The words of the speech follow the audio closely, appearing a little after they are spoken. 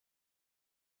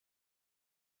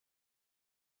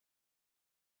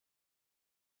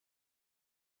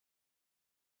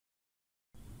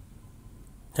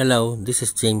Hello, this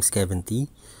is James Kevin T.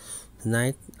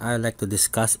 Tonight, I'd like to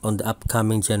discuss on the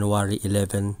upcoming January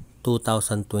 11,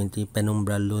 2020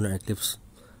 Penumbral Lunar Eclipse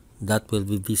that will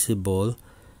be visible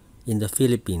in the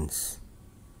Philippines.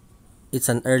 It's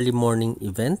an early morning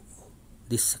event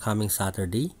this coming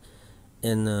Saturday,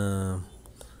 and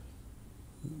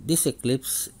this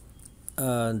eclipse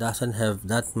doesn't have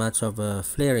that much of a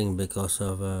flaring because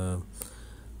of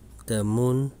the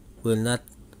moon will not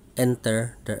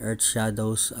enter the Earth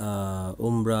shadow's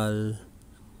umbral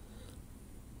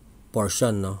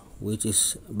portion, no, which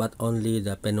is but only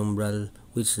the penumbral,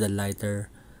 which is the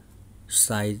lighter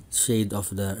side shade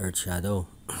of the Earth shadow.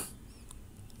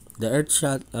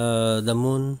 The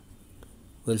moon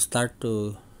will start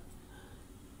to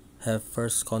have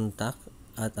first contact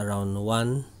at around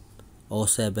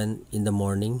 1:07 in the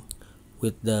morning,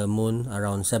 with the moon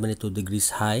around 72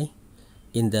 degrees high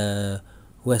in the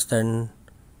western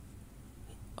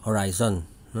horizon.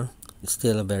 No? It's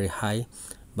still very high,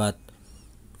 but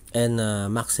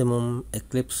maximum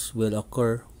eclipse will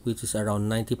occur, which is around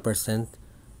 90%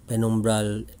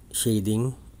 penumbral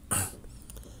shading.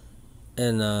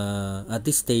 And at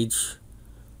this stage,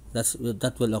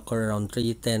 that will occur around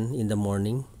 3:10 in the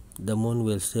morning. The moon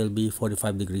will still be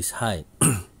 45 degrees high.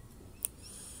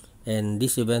 And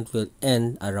this event will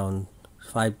end around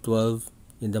 5:12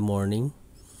 in the morning,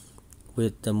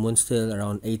 with the moon still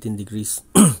around 18 degrees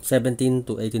 17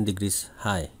 to 18 degrees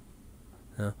high.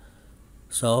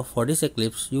 So for this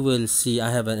eclipse, you will see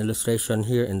I have an illustration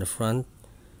here in the front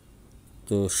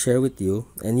to share with you,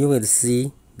 and you will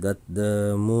see that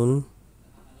the moon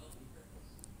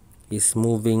is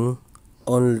moving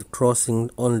on, crossing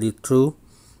only through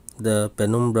the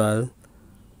penumbral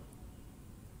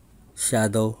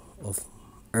shadow of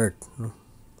Earth.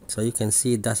 So you can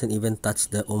see it doesn't even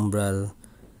touch the umbral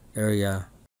area.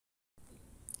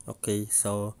 Okay,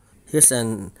 so here's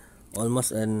an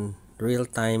almost an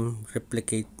real-time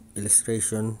replicate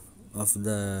illustration of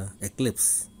the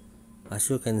eclipse. As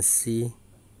you can see,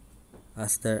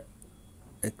 as the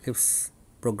eclipse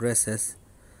progresses,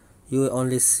 you will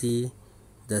only see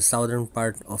the southern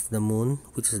part of the moon,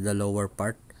 which is the lower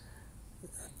part,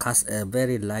 cast a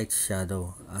very light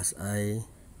shadow as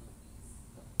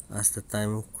the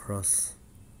time cross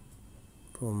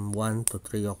from 1 to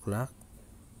 3 o'clock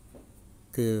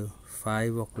till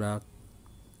 5 o'clock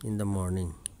in the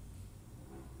morning.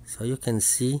 So you can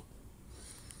see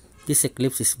this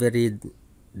eclipse is very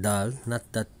dull, not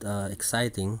that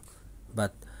exciting,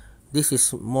 but this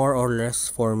is more or less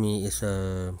for me is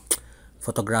a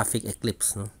photographic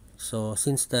eclipse, no? So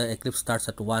since the eclipse starts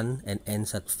at 1 and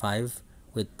ends at 5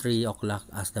 with 3 o'clock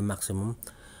as the maximum,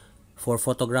 for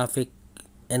photographic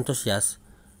enthusiasts,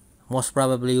 most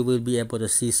probably you will be able to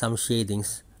see some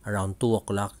shadings around 2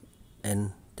 o'clock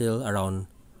and till around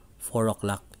 4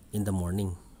 o'clock in the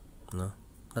morning, no?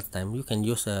 That time you can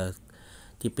use a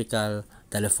typical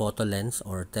telephoto lens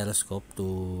or telescope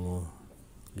to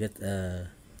get a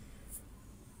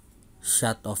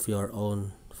shot of your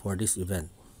own for this event.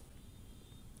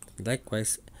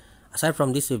 Likewise, aside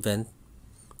from this event,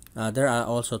 there are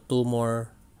also two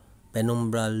more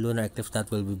penumbral lunar eclipse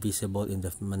that will be visible in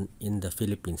the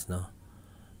Philippines now.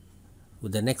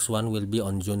 The next one will be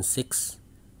on June 6,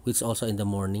 which is also in the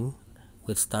morning,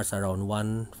 which starts around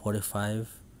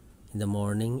 1:45 in the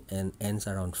morning and ends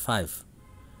around 5.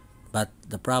 But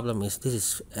the problem is this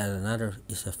is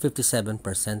a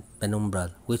 57%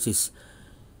 penumbral, which is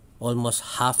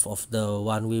almost half of the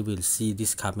one we will see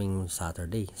this coming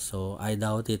Saturday. So I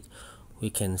doubt it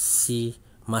we can see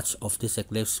much of this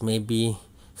eclipse. Maybe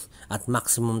at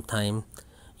maximum time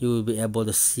you will be able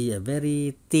to see a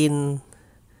very thin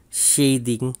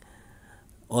shading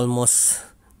almost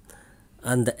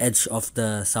on the edge of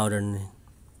the southern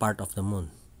part of the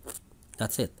moon.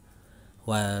 That's it.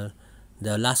 While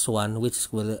the last one,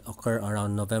 which will occur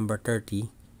around November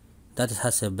 30, that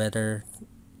has a better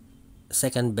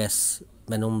second best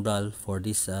penumbral for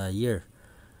this year,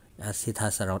 as it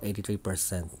has around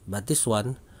 83%. But this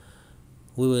one,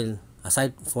 we will,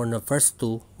 aside for the first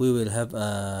two, we will have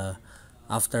a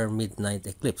after midnight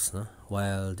eclipse, no?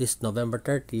 While this November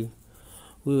 30,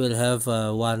 we will have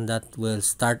one that will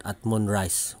start at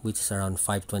moonrise, which is around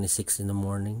 5:26 in the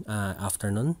morning,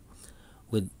 afternoon,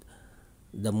 with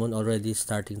the moon already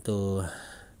starting to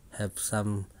have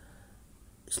some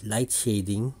light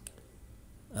shading.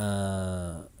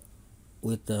 At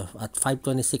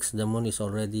 5:26, the moon is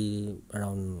already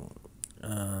around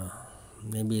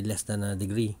maybe less than a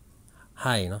degree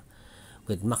high, no?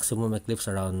 With maximum eclipse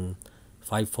around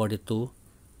 5:42,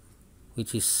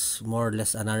 which is more or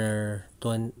less another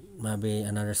 20, maybe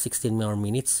another 16 more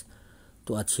minutes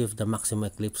to achieve the maximum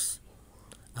eclipse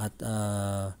at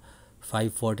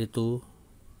 5:42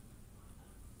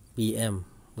 p.m.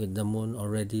 with the moon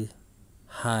already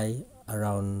high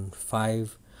around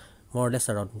 5, more or less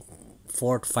around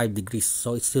 4 to 5 degrees,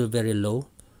 so it's still very low.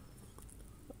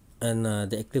 And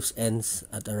the eclipse ends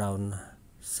at around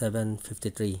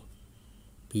 7:53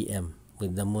 p.m.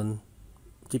 with the moon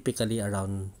typically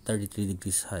around 33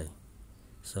 degrees high.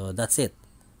 So that's it.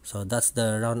 So that's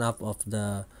the roundup of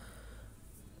the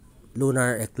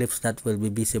lunar eclipse that will be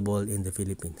visible in the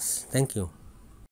Philippines. Thank you.